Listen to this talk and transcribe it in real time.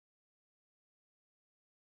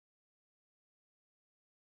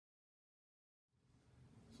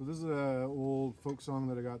So this is an old folk song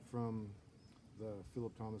that I got from the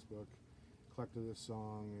Philip Thomas book. Collected this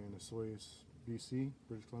song in Osoyoos, BC,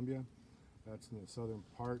 British Columbia. That's in the southern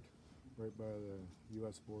part, right by the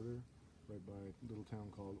U.S. border, right by a little town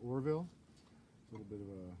called Orville. It's a little bit of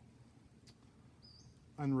a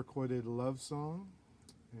unrecorded love song,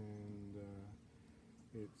 and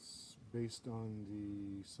it's based on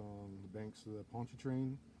the song "The Banks of the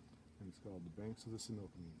Pontchartrain," and it's called "The Banks of the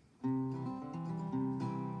Similkameen."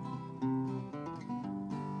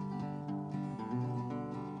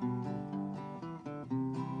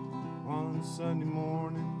 One Sunday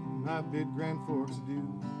morning, I bid Grand Forks adieu.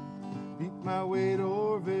 Beat my way to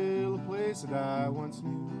Orville, a place that I once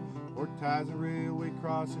knew. O'er ties and railway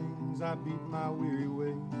crossings, I beat my weary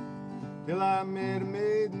way, till I met a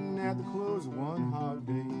maiden at the close of one hot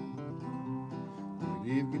day.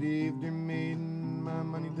 Good eve, dear maiden, my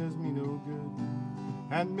money does me no good.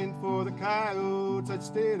 Hadn't been for the coyotes, I'd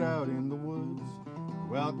stayed out in the woods.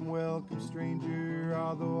 Welcome, welcome, stranger,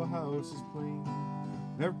 although a house is plain.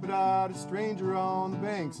 Never put out a stranger on the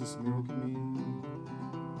banks of Similkameen.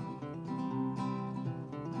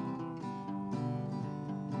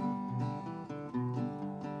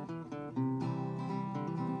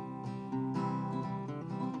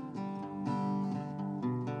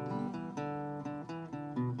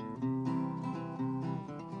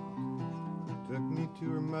 Took me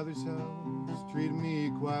to her mother's house, treated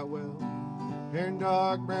me quite well. Hair in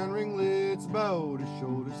dark brown ringlets, about her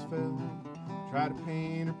shoulders fell. Tried to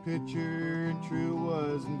paint her picture, and true it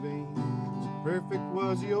was in vain. So perfect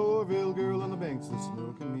was the Orville girl on the banks of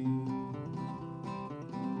Similkameen.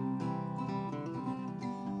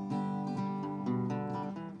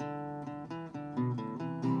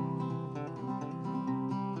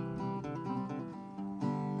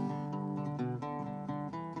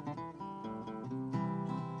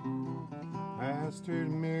 I asked her to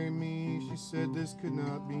marry me, she said this could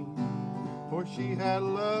not be, for she had a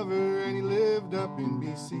lover and he lived up in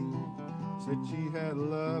BC. Said she had a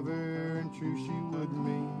lover and true she would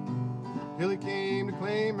remain, till he came to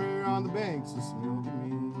claim her on the banks of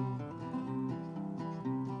Similkameen.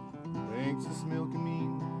 Banks of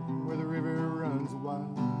Similkameen, where the river runs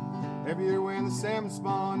wild. Every year when the salmon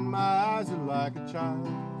spawn, my eyes are like a child.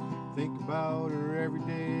 Think about her every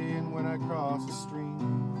day, and when I cross the stream,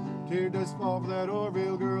 tear does fall for that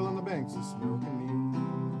Orville girl on the banks of Similkameen.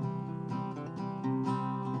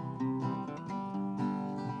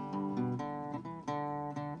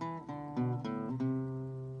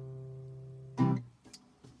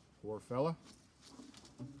 Poor fella.